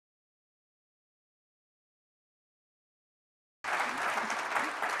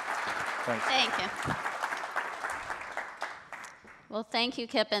Thanks. Thank you. Well, thank you,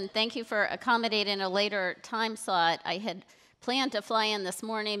 Kip, and thank you for accommodating a later time slot. I had planned to fly in this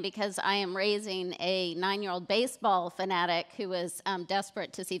morning because I am raising a 9-year-old baseball fanatic who was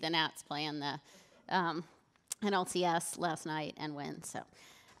desperate to see the Nats play in the NLCS last night and win. So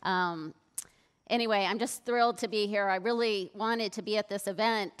anyway, I'm just thrilled to be here. I really wanted to be at this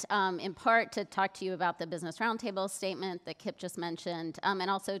event in part to talk to you about the Business Roundtable statement that Kip just mentioned,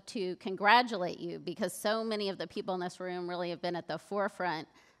 and also to congratulate you because so many of the people in this room really have been at the forefront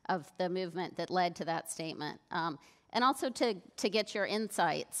of the movement that led to that statement, and also to get your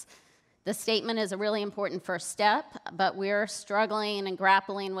insights. The statement is a really important first step, but we're struggling and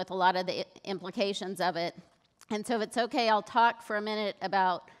grappling with a lot of the implications of it. And so if it's okay, I'll talk for a minute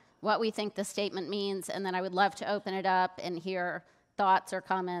about what we think the statement means, and then I would love to open it up and hear thoughts or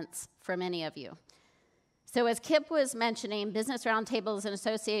comments from any of you. So as Kip was mentioning, Business Roundtable is an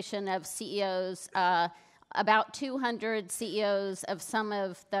association of CEOs, about 200 CEOs of some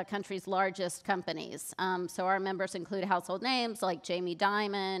of the country's largest companies. So our members include household names like Jamie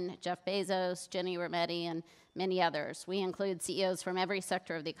Dimon, Jeff Bezos, Ginni Rometty, and many others. We include CEOs from every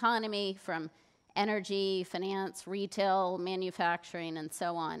sector of the economy, from energy, finance, retail, manufacturing, and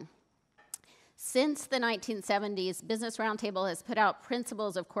so on. Since the 1970s, Business Roundtable has put out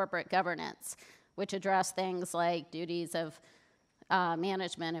principles of corporate governance, which address things like duties of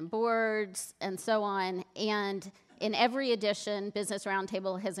management and boards, and so on. And in every edition, Business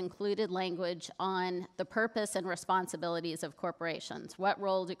Roundtable has included language on the purpose and responsibilities of corporations. What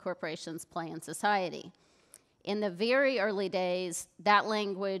role do corporations play in society? In the very early days, that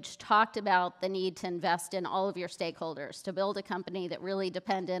language talked about the need to invest in all of your stakeholders, to build a company that really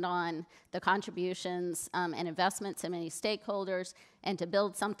depended on the contributions and investments of many stakeholders, and to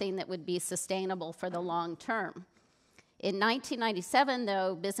build something that would be sustainable for the long term. In 1997,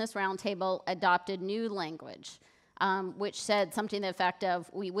 though, Business Roundtable adopted new language, which said something to the effect of,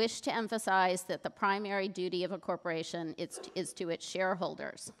 we wish to emphasize that the primary duty of a corporation is to its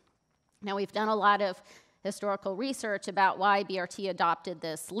shareholders. Now, we've done a lot of historical research about why BRT adopted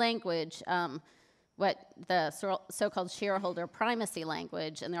this language, what the so-called shareholder primacy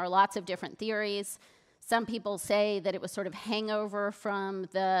language, and there are lots of different theories. Some people say that it was sort of hangover from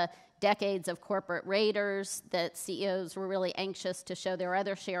the decades of corporate raiders, that CEOs were really anxious to show their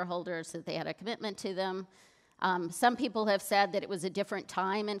other shareholders that they had a commitment to them. Some people have said that it was a different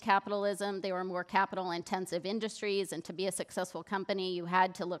time in capitalism. They were more capital-intensive industries, and to be a successful company, you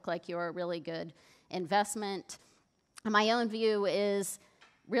had to look like you were a really good investment. My own view is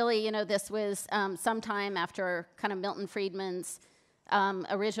really, this was sometime after kind of Milton Friedman's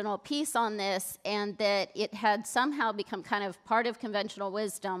original piece on this, and that it had somehow become kind of part of conventional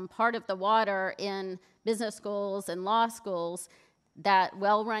wisdom, part of the water in business schools and law schools, that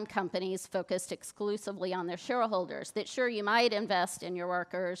well-run companies focused exclusively on their shareholders. That sure, you might invest in your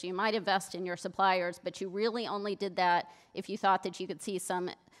workers, you might invest in your suppliers, but you really only did that if you thought that you could see some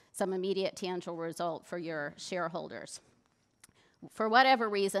immediate tangible result for your shareholders. For whatever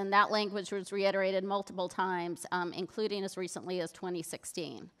reason, that language was reiterated multiple times, including as recently as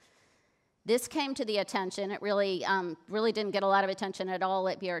 2016. This came to the attention. It really didn't get a lot of attention at all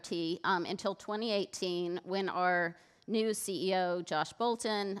at BRT until 2018, when our new CEO, Josh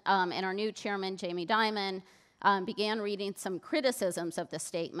Bolten, and our new chairman, Jamie Dimon, began reading some criticisms of the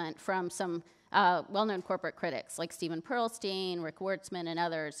statement from some well-known corporate critics like Stephen Pearlstein, Rick Wartzman, and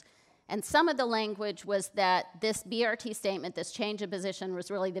others. And some of the language was that this BRT statement, this change of position, was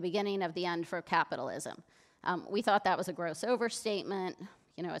really the beginning of the end for capitalism. We thought that was a gross overstatement.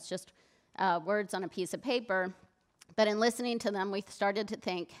 It's just words on a piece of paper. But in listening to them, we started to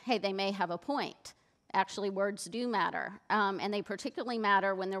think, hey, they may have a point. Actually, words do matter. And they particularly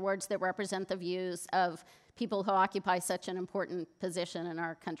matter when they're words that represent the views of people who occupy such an important position in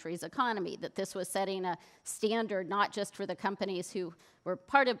our country's economy, that this was setting a standard not just for the companies who were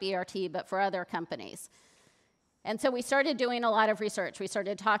part of BRT, but for other companies. And so we started doing a lot of research. We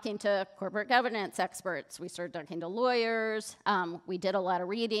started talking to corporate governance experts. We started talking to lawyers. We did a lot of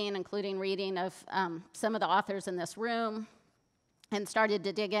reading, including reading of some of the authors in this room, and started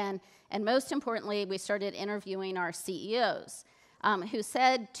to dig in. And most importantly, we started interviewing our CEOs, who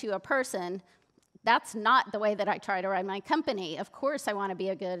said to a person, that's not the way that I try to run my company. Of course, I want to be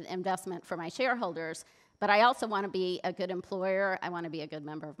a good investment for my shareholders, but I also want to be a good employer. I want to be a good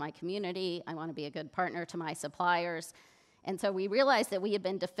member of my community. I want to be a good partner to my suppliers. And so we realized that we had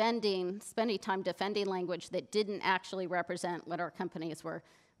been spending time defending language that didn't actually represent what our companies were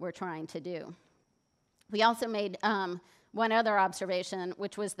trying to do. We also made one other observation,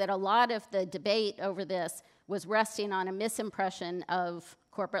 which was that a lot of the debate over this was resting on a misimpression of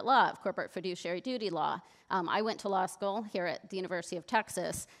corporate law, of corporate fiduciary duty law. I went to law school here at the University of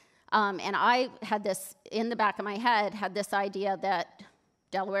Texas, and I had this, in the back of my head, had this idea that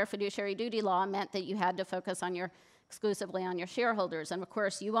Delaware fiduciary duty law meant that you had to focus on exclusively on your shareholders. And of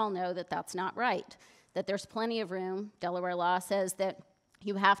course, you all know that that's not right, that there's plenty of room. Delaware law says that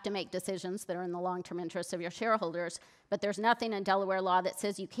you have to make decisions that are in the long-term interests of your shareholders, but there's nothing in Delaware law that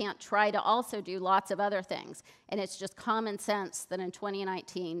says you can't try to also do lots of other things. And it's just common sense that in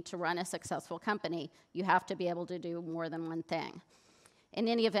 2019, to run a successful company, you have to be able to do more than one thing. In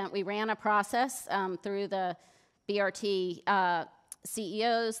any event, we ran a process through the BRT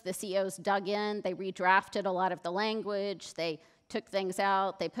CEOs. The CEOs dug in, they redrafted a lot of the language, they took things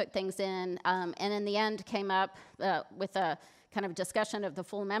out, they put things in, and in the end came up with a kind of discussion of the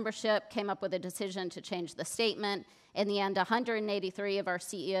full membership, came up with a decision to change the statement. In the end, 183 of our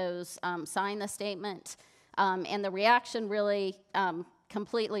CEOs signed the statement, and the reaction really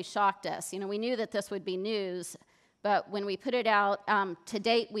completely shocked us. You know, we knew that this would be news, but when we put it out, to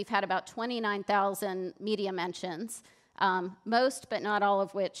date, we've had about 29,000 media mentions, most but not all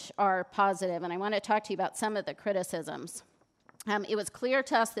of which are positive, and I want to talk to you about some of the criticisms. It was clear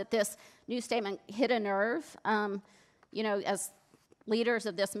to us that this new statement hit a nerve. You know, as leaders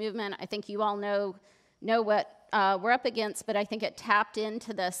of this movement, I think you all know what we're up against, but I think it tapped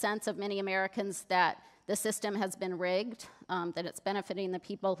into the sense of many Americans that the system has been rigged, that it's benefiting the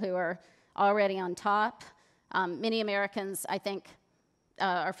people who are already on top. Many Americans, I think,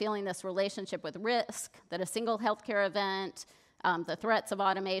 are feeling this relationship with risk, that a single healthcare event, the threats of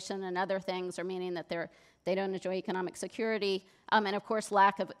automation and other things are meaning that they don't enjoy economic security, and of course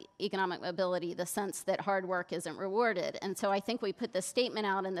lack of economic mobility, the sense that hard work isn't rewarded. And so I think we put this statement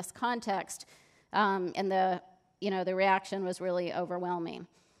out in this context, and the reaction was really overwhelming.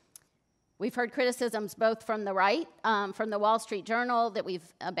 We've heard criticisms both from the right, from the Wall Street Journal, that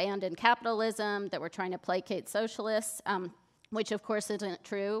we've abandoned capitalism, that we're trying to placate socialists, which of course isn't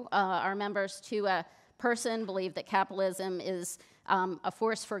true. Our members, to a person, believe that capitalism is a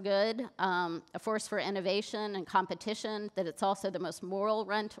force for good, a force for innovation and competition, that it's also the most moral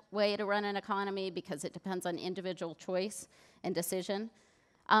way to run an economy because it depends on individual choice and decision.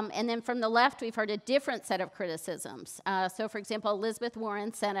 And then from the left, we've heard a different set of criticisms. So for example, Elizabeth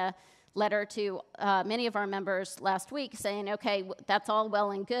Warren sent a letter to many of our members last week saying, okay, that's all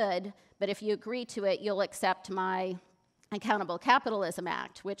well and good, but if you agree to it, you'll accept my Accountable Capitalism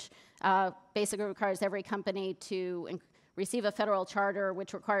Act, which basically requires every company to receive a federal charter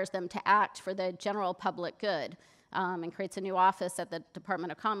which requires them to act for the general public good, and creates a new office at the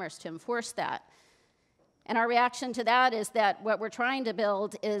Department of Commerce to enforce that. And our reaction to that is that what we're trying to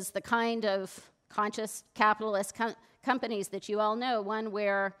build is the kind of conscious capitalist companies that you all know, one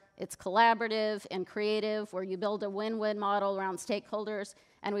where it's collaborative and creative, where you build a win-win model around stakeholders,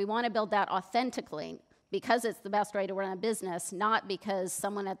 and we want to build that authentically because it's the best way to run a business, not because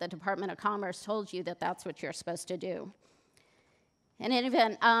someone at the Department of Commerce told you that that's what you're supposed to do. In any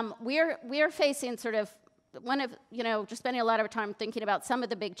event, we're facing sort of just spending a lot of time thinking about some of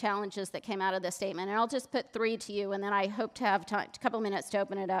the big challenges that came out of this statement, and I'll just put three to you, and then I hope to have a couple minutes to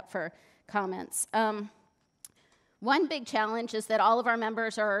open it up for comments. One big challenge is that all of our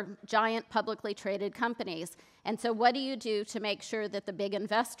members are giant publicly traded companies. And so what do you do to make sure that the big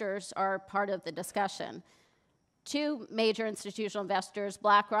investors are part of the discussion? Two major institutional investors,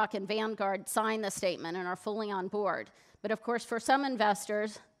 BlackRock and Vanguard, signed the statement and are fully on board. But of course, for some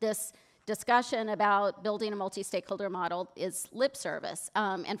investors, this discussion about building a multi-stakeholder model is lip service.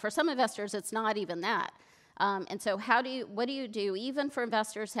 And for some investors, it's not even that. And so what do you do? Even for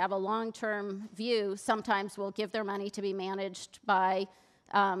investors who have a long-term view, sometimes will give their money to be managed by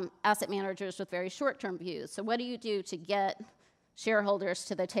asset managers with very short-term views. So what do you do to get shareholders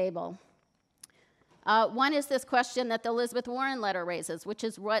to the table? One is this question that the Elizabeth Warren letter raises, which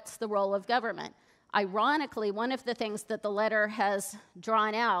is what's the role of government? Ironically, one of the things that the letter has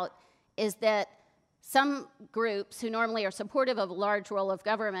drawn out is that some groups who normally are supportive of a large role of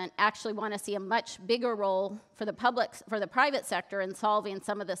government actually want to see a much bigger role for the private sector in solving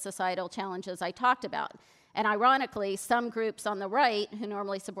some of the societal challenges I talked about. And ironically, some groups on the right who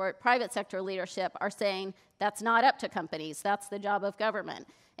normally support private sector leadership are saying that's not up to companies, that's the job of government.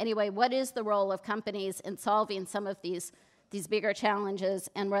 Anyway, what is the role of companies in solving some of these bigger challenges,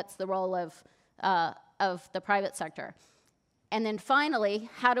 and what's the role of the private sector? And then finally,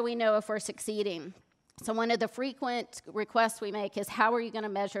 how do we know if we're succeeding? So one of the frequent requests we make is, how are you going to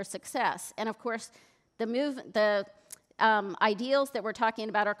measure success? And of course, the ideals that we're talking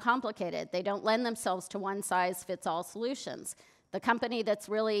about are complicated. They don't lend themselves to one-size-fits-all solutions. The company that's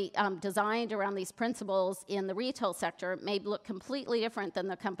really designed around these principles in the retail sector may look completely different than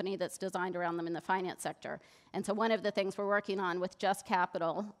the company that's designed around them in the finance sector. And so one of the things we're working on with Just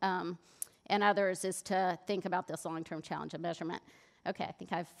Capital and others is to think about this long-term challenge of measurement. Okay, I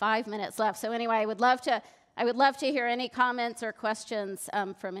think I have 5 minutes left. So anyway, I would love to hear any comments or questions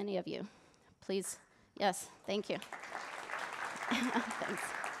from any of you. Please, yes, thank you. Thanks.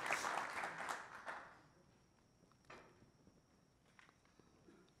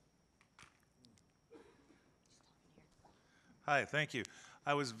 Hi, thank you.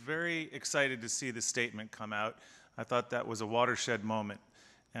 I was very excited to see the statement come out. I thought that was a watershed moment,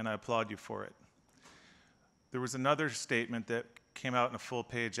 and I applaud you for it. There was another statement that came out in a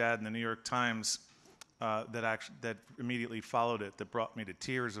full-page ad in the New York Times that immediately followed it, that brought me to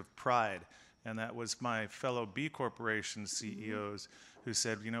tears of pride, and that was my fellow B Corporation CEOs who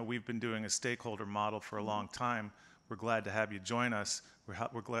said, you know, we've been doing a stakeholder model for a long time. We're glad to have you join us.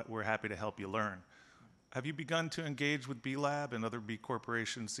 We're happy to help you learn. Have you begun to engage with B Lab and other B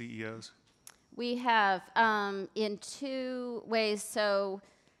Corporation CEOs? We have in two ways. So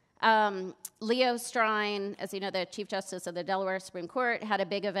Leo Strine, as you know, the Chief Justice of the Delaware Supreme Court, had a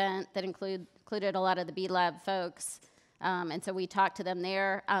big event that included a lot of the B Lab folks. And so we talked to them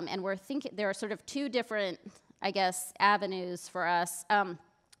there. And we're thinking there are sort of two different, I guess, avenues for us.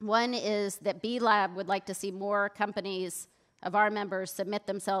 One is that B Lab would like to see more companies of our members submit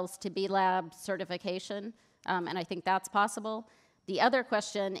themselves to B Lab certification, and I think that's possible. The other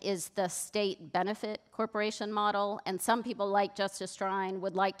question is the state benefit corporation model, and some people like Justice Strine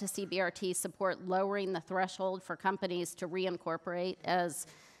would like to see BRT support lowering the threshold for companies to reincorporate as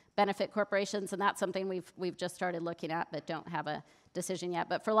benefit corporations, and that's something we've just started looking at but don't have a decision yet.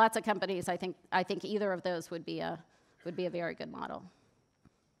 But for lots of companies, I think either of those would be a very good model.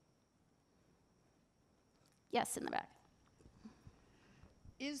 Yes, in the back.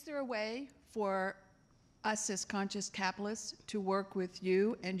 Is there a way for us as conscious capitalists to work with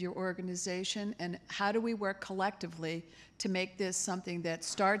you and your organization, and how do we work collectively to make this something that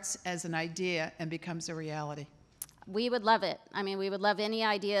starts as an idea and becomes a reality? We would love it. I mean, we would love any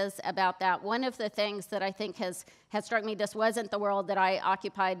ideas about that. One of the things that I think has struck me, this wasn't the world that I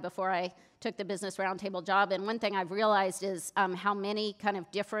occupied before I took the Business Roundtable job, and one thing I've realized is how many kind of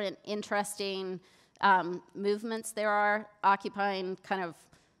different, interesting movements there are occupying kind of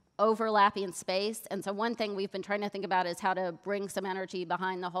overlapping space. And so one thing we've been trying to think about is how to bring some energy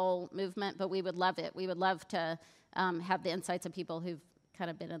behind the whole movement, but we would love it. We would love to have the insights of people who've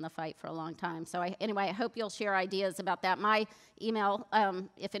kind of been in the fight for a long time. So anyway, I hope you'll share ideas about that. My email,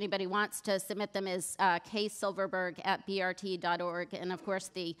 if anybody wants to submit them, is ksilverberg@brt.org. And of course,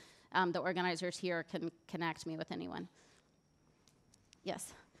 the organizers here can connect me with anyone.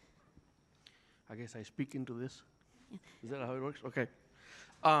 Yes? I guess I speak into this. Yeah. Is that how it works? Okay.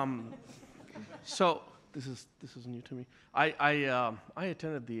 So this is new to me. I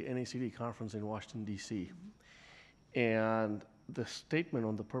attended the NACD conference in Washington, D.C., and the statement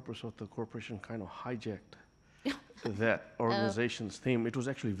on the purpose of the corporation kind of hijacked that organization's theme. It was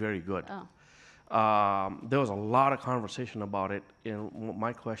actually very good. There was a lot of conversation about it, and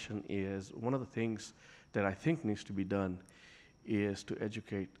my question is, one of the things that I think needs to be done is to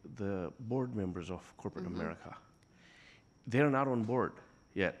educate the board members of corporate America. They're not on board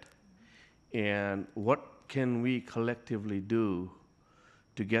yet. And what can we collectively do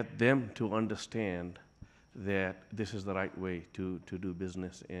to get them to understand that this is the right way to do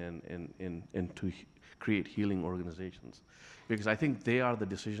business and to create healing organizations? Because I think they are the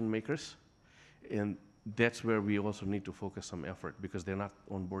decision makers, and that's where we also need to focus some effort, because they're not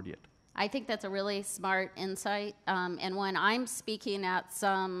on board yet. I think that's a really smart insight. And when I'm speaking at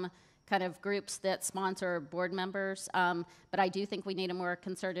some kind of groups that sponsor board members, but I do think we need a more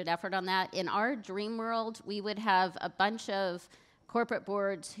concerted effort on that. In our dream world, we would have a bunch of corporate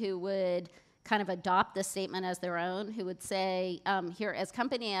boards who would kind of adopt this statement as their own, who would say, here, as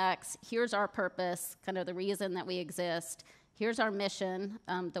Company X, here's our purpose, kind of the reason that we exist. Here's our mission,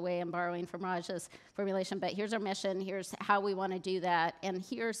 the way I'm borrowing from Raj's formulation, but here's our mission, here's how we want to do that, and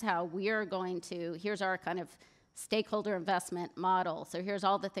here's how we're going to, here's our kind of stakeholder investment model. So here's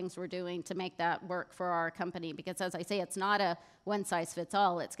all the things we're doing to make that work for our company, because as I say, it's not a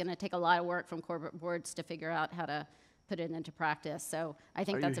one-size-fits-all. It's going to take a lot of work from corporate boards to figure out how to put it into practice. So I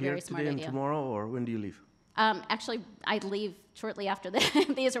think that's a very smart idea. Are you here today and tomorrow, or when do you leave? Actually, I leave shortly after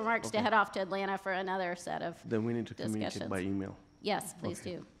these remarks to head off to Atlanta for another set of Then we need to communicate by email. Yes, please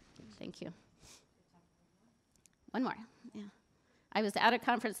do. Thank you. One more. Yeah. I was at a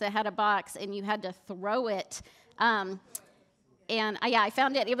conference that had a box, and you had to throw it. I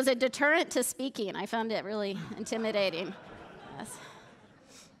found it. It was a deterrent to speaking. I found it really intimidating. Yes.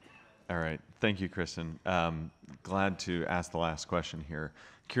 All right. Thank you, Kristen. Glad to ask the last question here.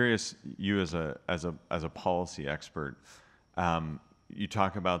 Curious, you as a policy expert, you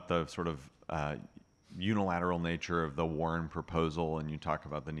talk about the sort of unilateral nature of the Warren proposal, and you talk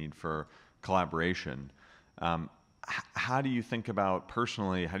about the need for collaboration. How do you think about,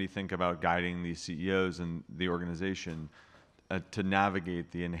 personally, how do you think about guiding these CEOs and the organization to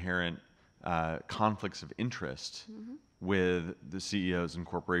navigate the inherent conflicts of interest with the CEOs and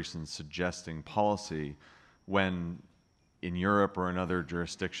corporations suggesting policy when in Europe or in other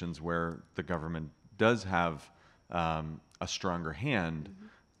jurisdictions where the government does have a stronger hand,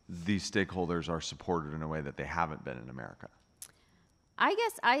 these stakeholders are supported in a way that they haven't been in America? I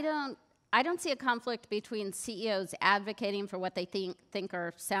guess I don't see a conflict between CEOs advocating for what they think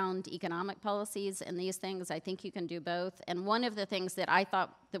are sound economic policies and these things. I think you can do both. And one of the things that I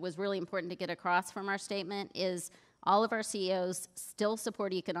thought that was really important to get across from our statement is all of our CEOs still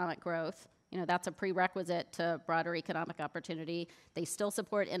support economic growth. You know, that's a prerequisite to broader economic opportunity. They still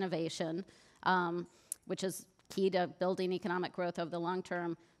support innovation, which is key to building economic growth over the long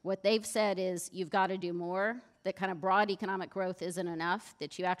term. What they've said is you've got to do more, that kind of broad economic growth isn't enough,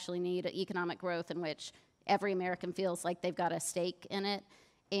 that you actually need economic growth in which every American feels like they've got a stake in it.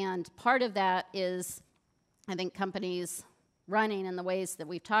 And part of that is, I think, companies running in the ways that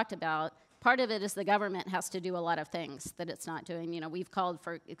we've talked about. Part of it is the government has to do a lot of things that it's not doing. You know, we've called,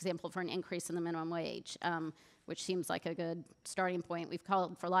 for example, for an increase in the minimum wage, which seems like a good starting point. We've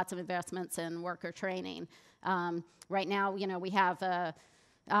called for lots of investments in worker training. Right now, you know, we have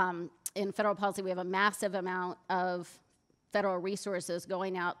in federal policy, we have a massive amount of federal resources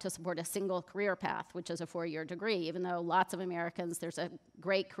going out to support a single career path, which is a 4-year degree, even though lots of Americans, there's a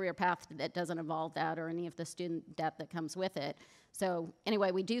great career path that doesn't involve that or any of the student debt that comes with it. So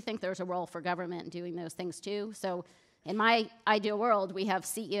anyway, we do think there's a role for government in doing those things too. So in my ideal world, we have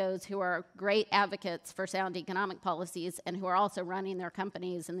CEOs who are great advocates for sound economic policies and who are also running their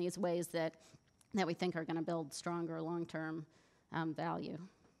companies in these ways that we think are going to build stronger long-term value.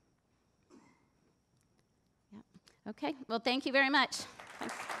 Yep. Okay, well, thank you very much.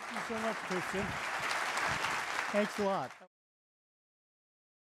 Thanks. Thank you so much, Kristen. Thanks a lot.